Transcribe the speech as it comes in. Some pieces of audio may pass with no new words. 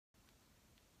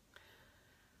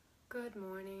Good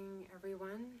morning,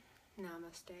 everyone.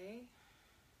 Namaste.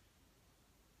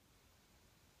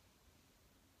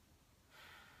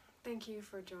 Thank you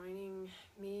for joining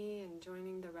me and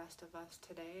joining the rest of us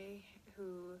today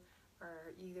who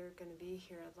are either going to be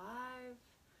here live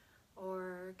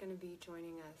or going to be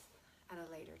joining us at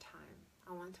a later time.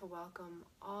 I want to welcome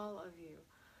all of you.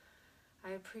 I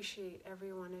appreciate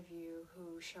every one of you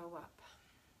who show up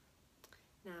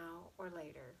now or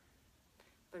later.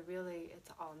 But really,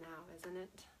 it's all now, isn't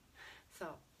it?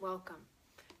 So, welcome.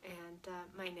 And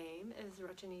my name is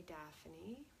Rajani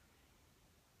Daphne.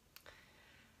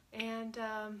 And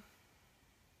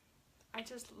I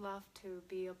just love to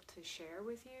be able to share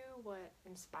with you what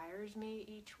inspires me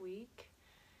each week.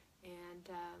 And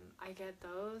I get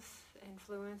those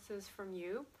influences from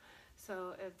you.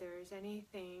 So if there's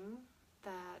anything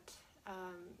that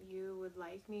you would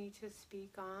like me to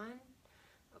speak on,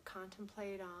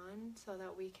 contemplate on, so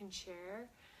that we can share,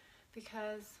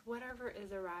 because whatever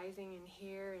is arising in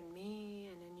here in me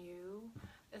and in you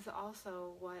is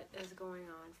also what is going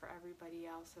on for everybody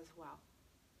else as well.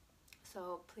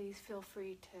 So please feel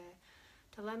free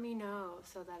to let me know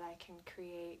so that I can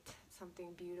create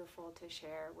something beautiful to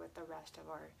share with the rest of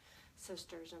our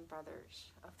sisters and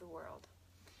brothers of the world.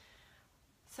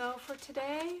 So for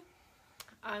today,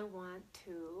 I want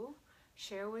to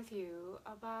share with you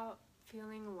about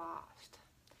feeling lost.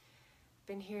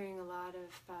 Been hearing a lot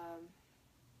of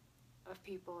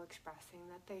people expressing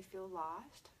that they feel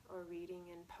lost, or reading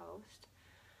in post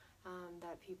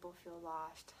that people feel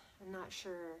lost. I'm not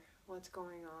sure what's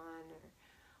going on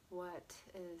or what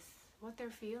they're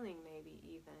feeling, maybe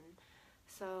even.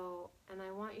 So, and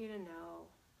I want you to know,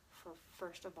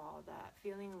 first of all, that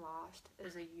feeling lost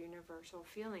is a universal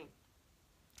feeling.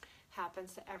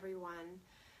 Happens to everyone.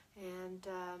 And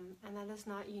that is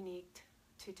not unique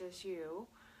to just you.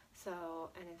 So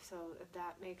if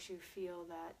that makes you feel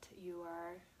that you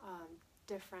are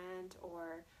different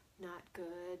or not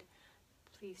good,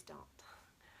 please don't.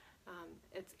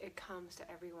 It comes to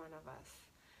every one of us.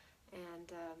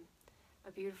 And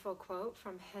a beautiful quote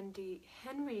from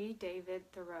Henry David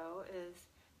Thoreau is,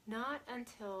 "Not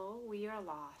until we are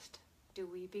lost do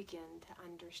we begin to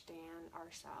understand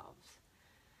ourselves."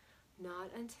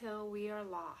 Not until we are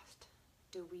lost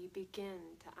do we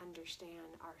begin to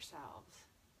understand ourselves.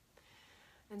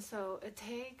 And so it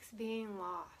takes being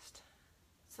lost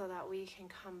so that we can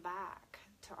come back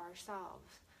to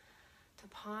ourselves, to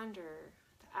ponder,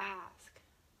 to ask,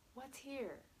 what's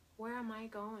here? Where am I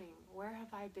going? Where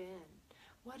have I been?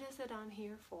 What is it I'm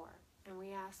here for? And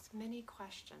we ask many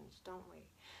questions, don't we?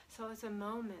 So it's a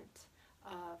moment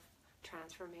of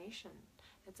transformation.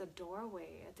 It's a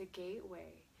doorway, it's a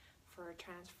gateway for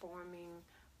transforming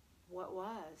what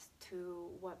was to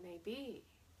what may be.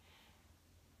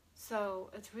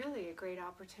 So it's really a great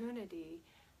opportunity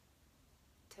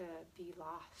to be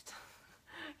lost.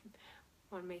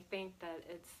 One may think that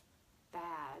it's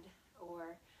bad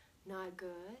or not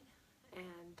good,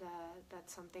 and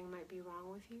that something might be wrong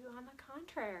with you. On the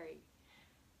contrary.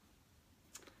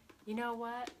 You know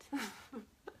what?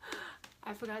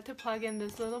 I forgot to plug in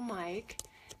this little mic,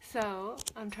 so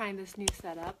I'm trying this new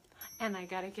setup. And I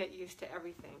gotta get used to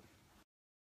everything.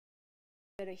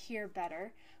 To hear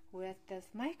better with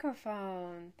this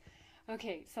microphone.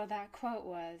 Okay, so that quote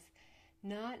was,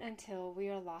 "Not until we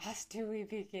are lost do we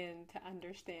begin to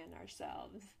understand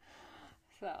ourselves."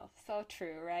 So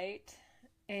true, right?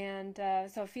 And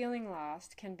so feeling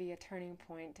lost can be a turning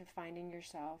point to finding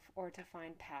yourself, or to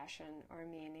find passion or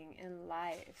meaning in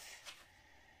life.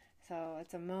 So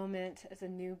it's a moment, it's a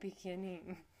new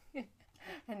beginning.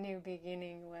 A new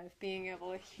beginning with being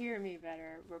able to hear me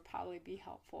better will probably be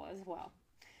helpful as well.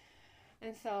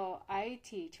 And so I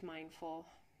teach mindful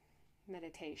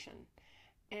meditation.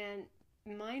 And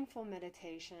mindful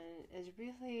meditation is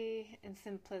really, in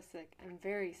simplistic and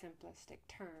very simplistic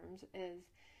terms, is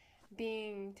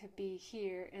being to be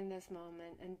here in this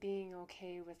moment and being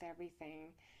okay with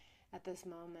everything at this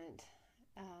moment,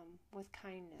 with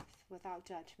kindness, without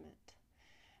judgment.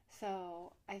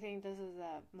 So I think this is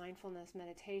a mindfulness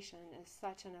meditation is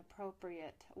such an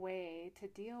appropriate way to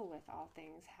deal with all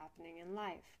things happening in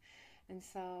life. And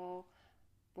so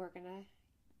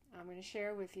I'm gonna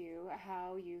share with you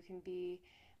how you can be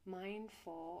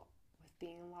mindful with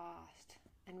being lost.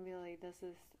 And really, this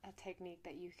is a technique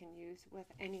that you can use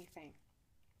with anything.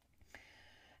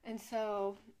 And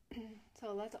so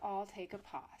let's all take a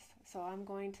pause. So I'm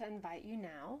going to invite you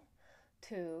now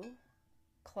to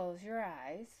close your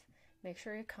eyes. Make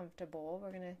sure you're comfortable.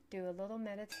 We're going to do a little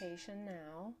meditation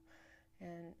now.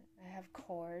 And I have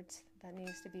cords that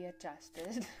needs to be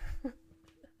adjusted.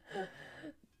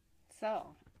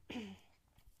 So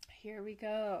here we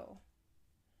go.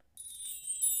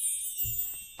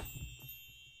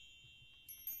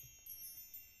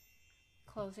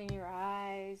 Closing your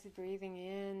eyes, breathing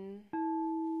in.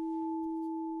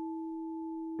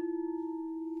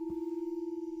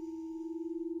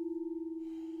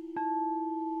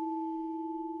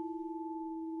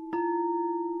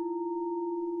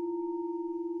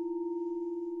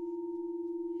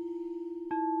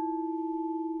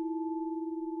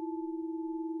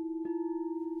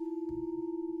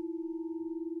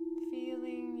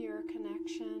 Feeling your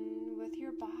connection with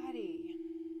your body.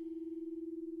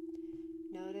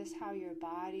 Notice how your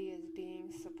body is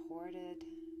being supported.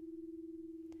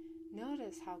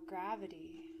 Notice how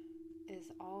gravity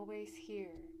is always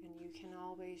here, and you can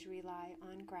always rely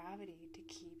on gravity to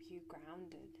keep you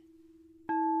grounded.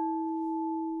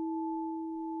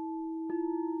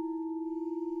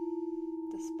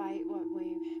 Despite what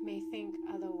we may think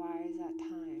otherwise at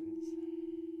times.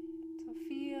 So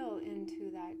feel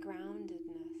into that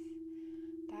groundedness,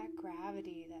 that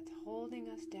gravity that's holding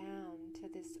us down to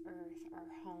this earth, our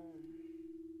home.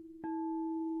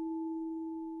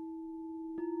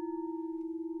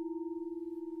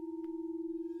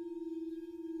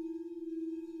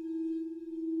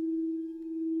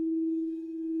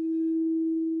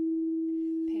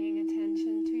 Paying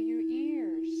attention to your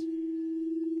ears,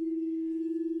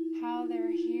 how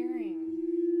they're hearing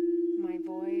my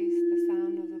voice, the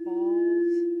sound of the balls.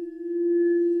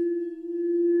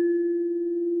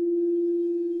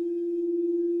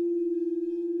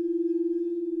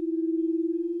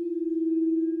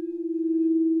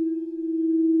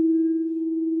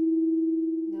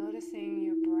 Noticing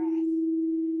your breath.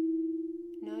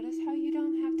 Notice how you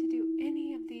don't have to do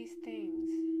any of these things.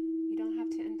 You don't have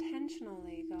to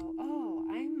intentionally go, oh,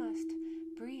 I must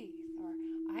breathe, or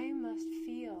I must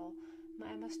feel,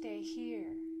 I must stay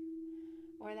here,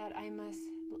 or that I must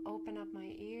open up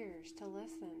my ears to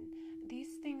listen. These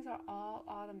things are all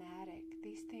automatic.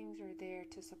 These things are there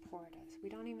to support us. We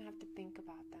don't even have to think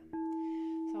about them.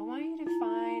 So I want you to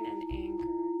find an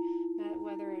anchor, that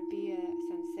whether it be a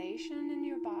sensation in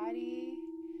your body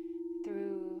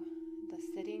through the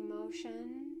sitting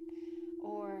motion,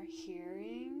 or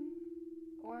hearing,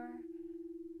 or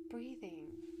breathing.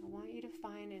 I want you to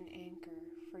find an anchor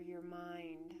for your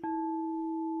mind.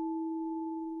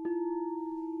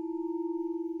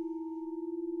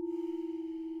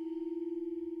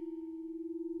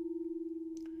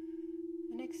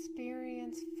 And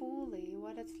experience fully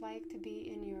what it's like to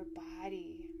be in your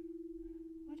body.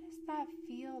 What does that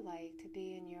feel like to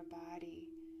be in your body?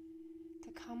 To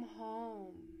come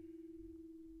home.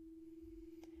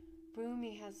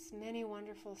 Rumi has many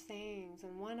wonderful sayings,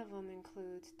 and one of them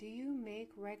includes, do you make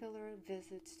regular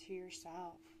visits to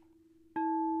yourself?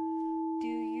 Do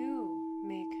you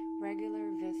make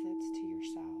regular visits to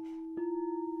yourself?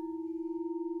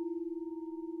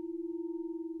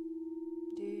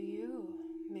 Do you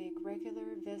make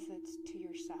regular visits to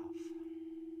yourself?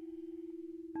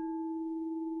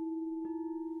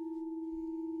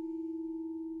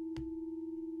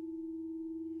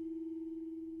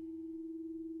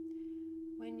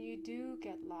 When you do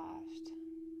get lost,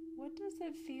 what does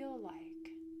it feel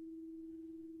like?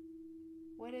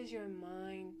 What is your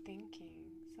mind thinking?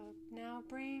 So now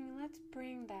let's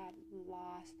bring that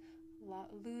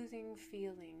losing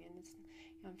feeling, and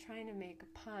I'm trying to make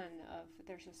a pun of,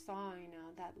 there's a song,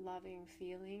 that loving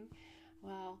feeling.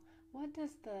 Well, what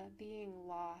does the being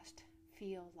lost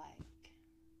feel like?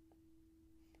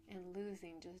 And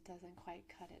losing just doesn't quite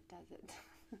cut it, does it?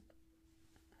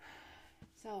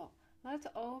 So let's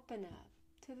open up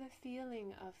to the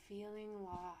feeling of feeling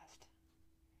lost,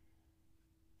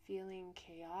 feeling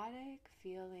chaotic,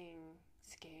 feeling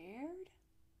scared,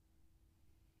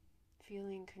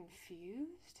 feeling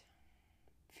confused,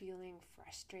 feeling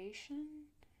frustration.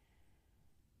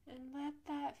 And let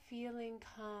that feeling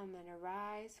come and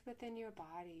arise within your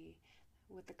body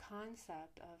with the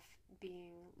concept of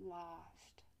being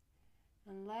lost.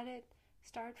 And let it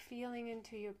start feeling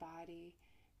into your body.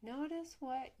 Notice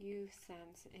what you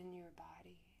sense in your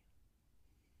body.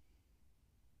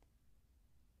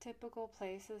 Typical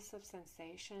places of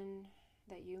sensation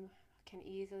that you can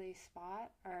easily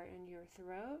spot are in your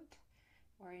throat,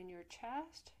 or in your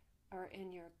chest, or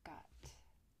in your gut.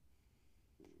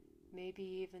 Maybe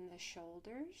even the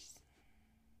shoulders.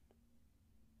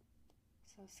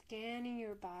 So scanning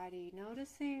your body,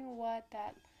 noticing what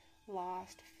that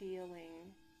lost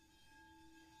feeling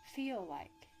feel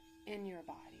like in your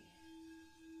body.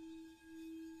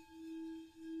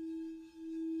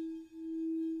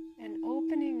 And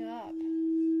opening up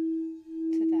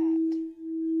to that.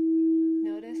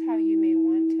 Notice how you may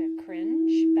want to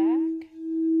cringe back,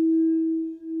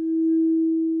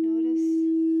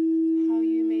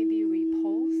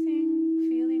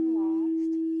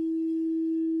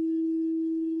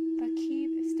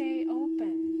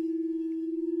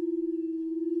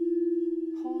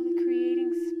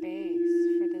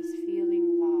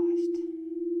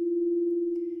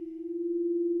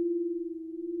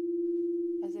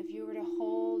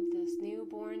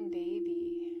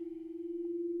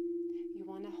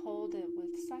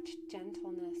 such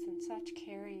gentleness and such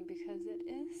caring, because it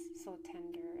is so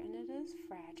tender and it is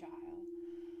fragile.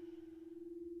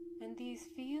 And these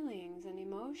feelings and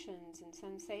emotions and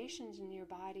sensations in your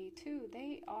body too,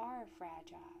 they are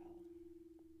fragile.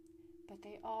 But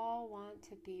they all want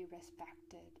to be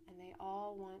respected, and they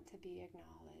all want to be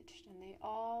acknowledged, and they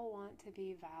all want to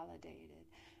be validated.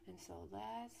 And so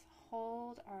let's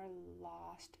hold our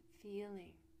lost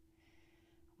feeling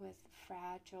with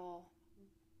fragile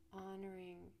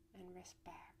honoring and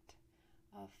respect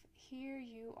of, here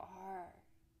you are,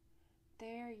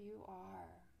 there you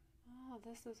are. Oh,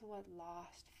 this is what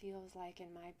lost feels like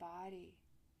in my body.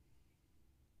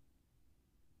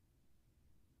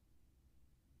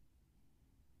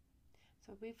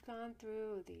 So we've gone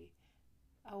through the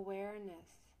awareness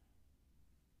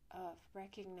of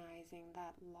recognizing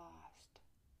that lost.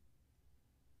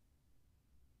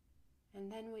 And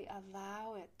then we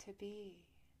allow it to be,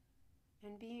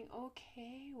 and being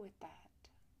okay with that.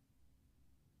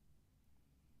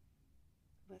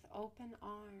 With open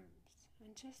arms,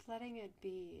 and just letting it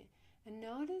be. And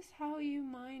notice how your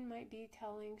mind might be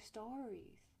telling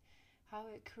stories, how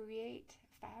it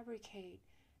fabricate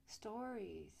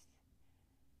stories,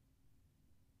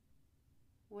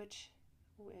 which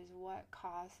is what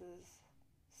causes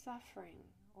suffering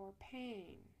or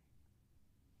pain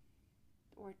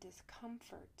or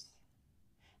discomfort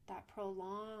that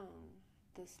prolong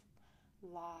this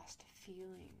lost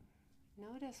feeling.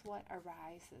 Notice what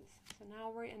arises. So now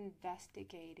we're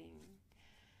investigating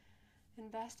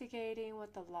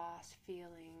what the lost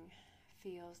feeling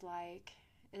feels like,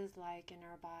 is like in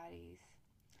our bodies.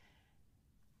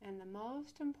 And the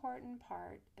most important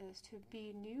part is to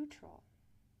be neutral.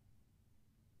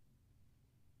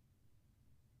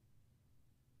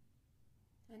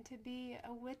 And to be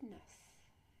a witness,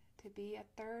 to be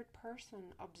a third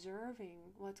person observing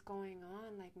what's going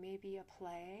on, like maybe a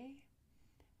play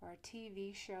or a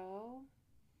TV show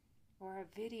or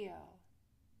a video.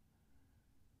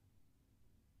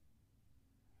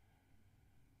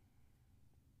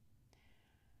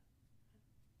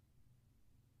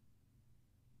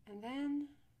 And then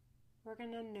we're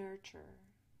going to nurture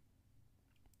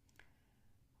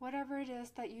whatever it is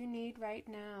that you need right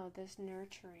now, this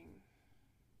nurturing.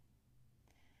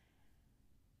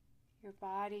 Your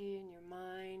body and your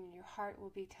mind and your heart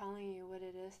will be telling you what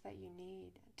it is that you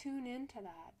need. Tune into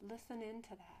that, listen into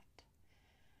that,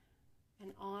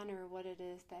 and honor what it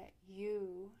is that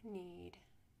you need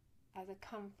as a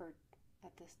comfort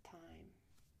at this time.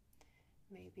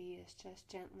 Maybe it's just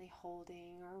gently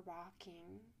holding or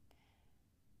rocking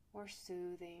or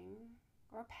soothing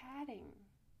or patting.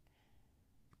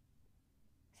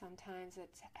 Sometimes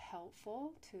it's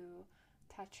helpful to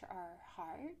touch our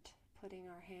heart, putting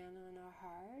our hand on our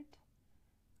heart,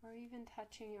 or even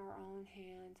touching our own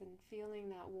hands and feeling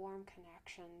that warm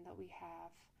connection that we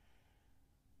have.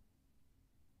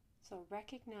 So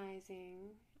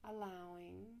recognizing,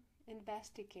 allowing,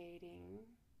 investigating,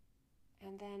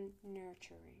 and then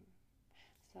nurturing.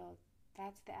 So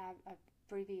that's the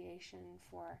abbreviation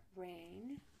for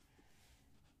RAIN.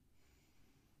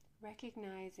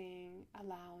 Recognizing,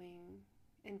 allowing,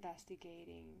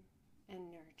 investigating,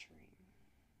 and nurturing.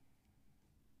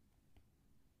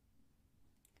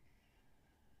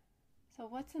 So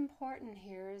what's important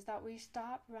here is that we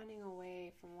stop running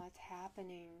away from what's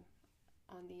happening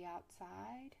on the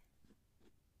outside,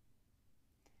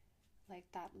 like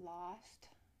that lost.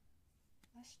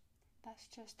 That's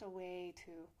just a way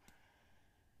to.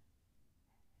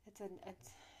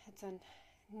 It's a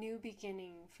new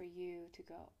beginning for you to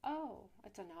go. Oh,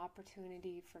 it's an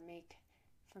opportunity for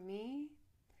me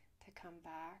to come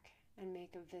back and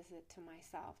make a visit to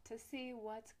myself, to see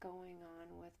what's going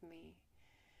on with me.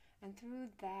 And through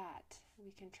that,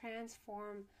 we can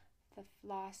transform the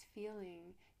lost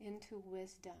feeling into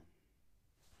wisdom.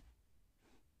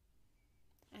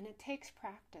 And it takes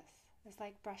practice. It's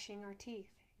like brushing our teeth.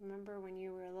 Remember when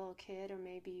you were a little kid, or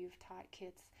maybe you've taught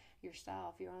kids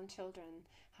yourself, your own children,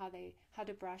 how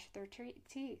to brush their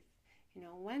teeth. You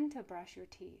know, when to brush your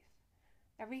teeth.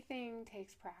 Everything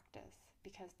takes practice,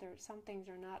 because some things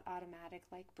are not automatic,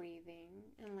 like breathing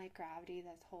and like gravity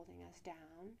that's holding us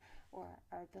down, or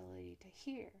our ability to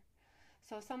hear.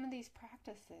 So some of these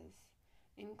practices,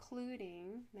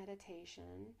 including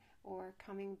meditation or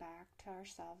coming back to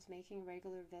ourselves, making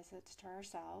regular visits to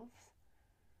ourselves,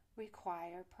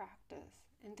 require practice.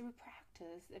 And through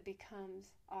practice, it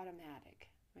becomes automatic,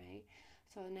 right?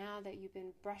 So now that you've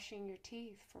been brushing your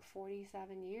teeth for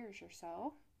 47 years or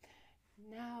so,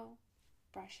 now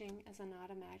brushing is an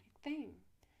automatic thing.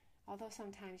 Although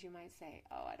sometimes you might say,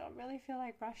 oh, I don't really feel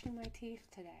like brushing my teeth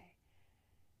today.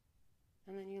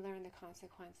 And then you learn the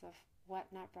consequence of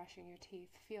what not brushing your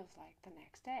teeth feels like the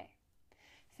next day.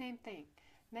 Same thing,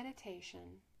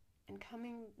 meditation and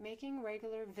making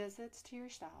regular visits to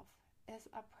yourself is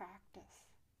a practice.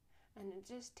 And it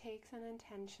just takes an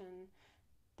intention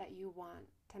that you want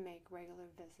to make regular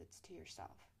visits to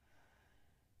yourself.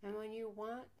 And when you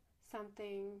want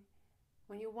something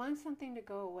to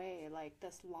go away, like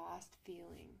this lost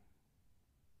feeling,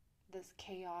 this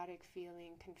chaotic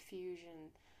feeling,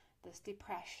 confusion, this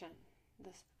depression,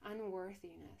 this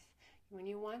unworthiness, when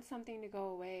you want something to go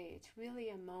away, it's really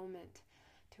a moment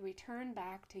to return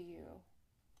back to you.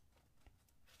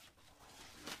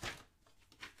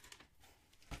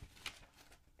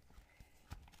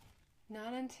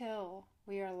 Not until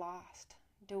we are lost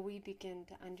do we begin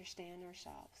to understand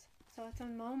ourselves. So it's a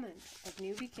moment of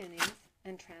new beginnings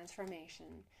and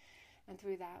transformation, and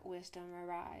through that wisdom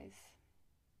arise.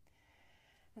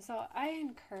 And so I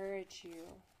encourage you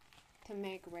to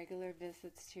make regular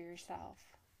visits to yourself,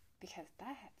 because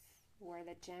that's where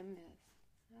the gem is.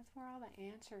 That's where all the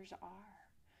answers are.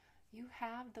 You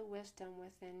have the wisdom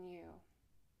within you.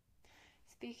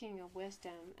 Speaking of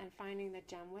wisdom and finding the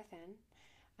gem within,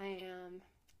 I am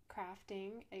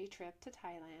crafting a trip to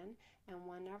Thailand, and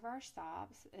one of our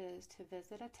stops is to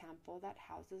visit a temple that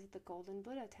houses the Golden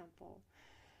Buddha Temple.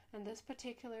 And this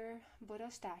particular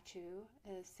Buddha statue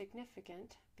is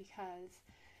significant because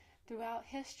throughout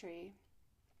history,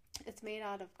 it's made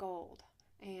out of gold.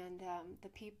 And the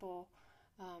people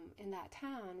in that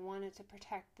town wanted to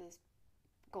protect this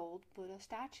gold Buddha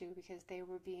statue because they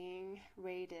were being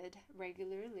raided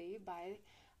regularly by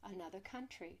another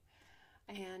country.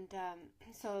 And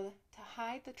so to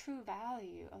hide the true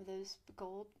value of this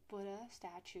gold Buddha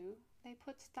statue, they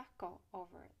put stucco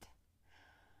over it.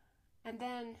 And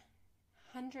then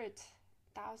hundreds,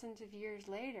 thousands of years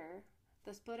later,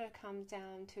 this Buddha comes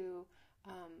down to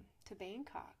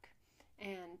Bangkok,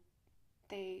 and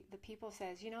the people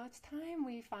says, it's time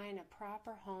we find a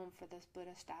proper home for this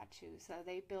Buddha statue. So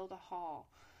they build a hall,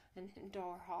 an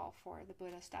indoor hall for the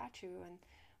Buddha statue. And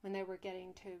when they were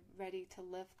getting ready to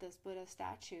lift this Buddha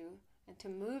statue and to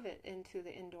move it into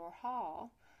the indoor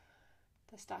hall,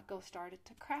 the stucco started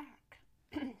to crack.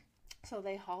 So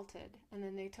they halted, and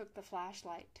then they took the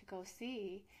flashlight to go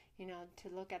see, to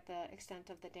look at the extent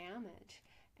of the damage.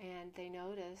 And they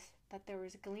noticed that there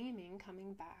was gleaming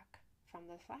coming back from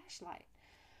the flashlight.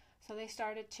 So they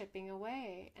started chipping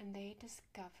away, and they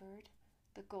discovered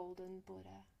the Golden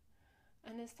Buddha.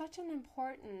 And it's such an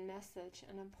important message,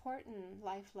 an important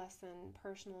life lesson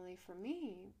personally for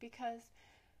me, because,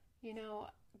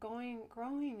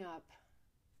 growing up,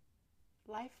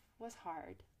 life was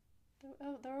hard.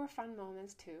 There were fun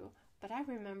moments too, but I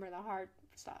remember the hard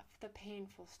stuff, the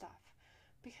painful stuff,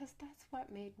 because that's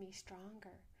what made me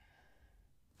stronger.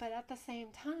 But at the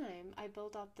same time, I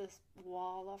built up this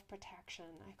wall of protection.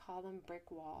 I call them brick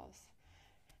walls.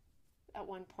 At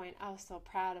one point, I was so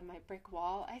proud of my brick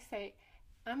wall. I say,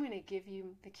 I'm going to give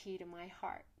you the key to my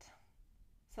heart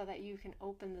so that you can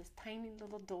open this tiny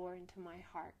little door into my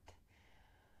heart.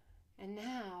 And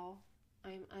now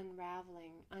I'm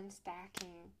unraveling,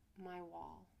 unstacking my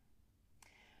wall.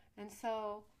 And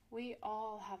so we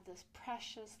all have this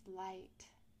precious light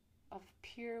of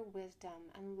pure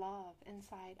wisdom and love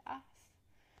inside us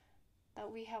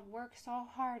that we have worked so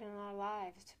hard in our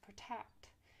lives to protect,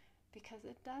 because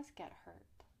it does get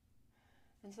hurt.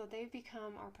 And so they've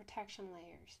become our protection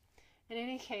layers. In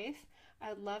any case,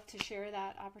 I'd love to share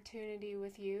that opportunity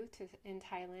with you in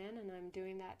Thailand, and I'm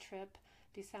doing that trip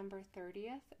December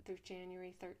 30th through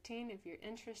January 13th. If you're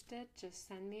interested, just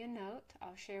send me a note.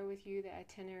 I'll share with you the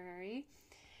itinerary.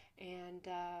 And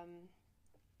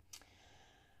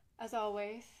as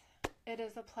always, it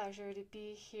is a pleasure to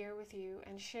be here with you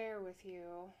and share with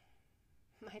you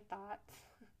my thoughts.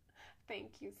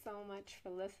 Thank you so much for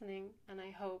listening, and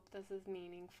I hope this is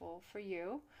meaningful for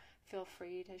you. Feel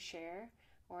free to share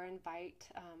or invite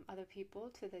other people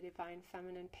to the Divine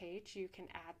Feminine page. You can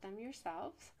add them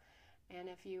yourselves. And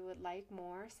if you would like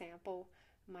more, sample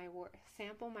my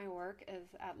work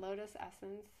is at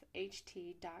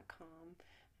lotusessenceht.com.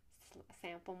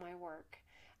 Sample my work.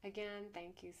 Again,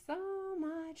 thank you so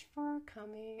much for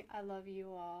coming. I love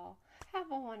you all.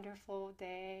 Have a wonderful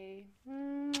day.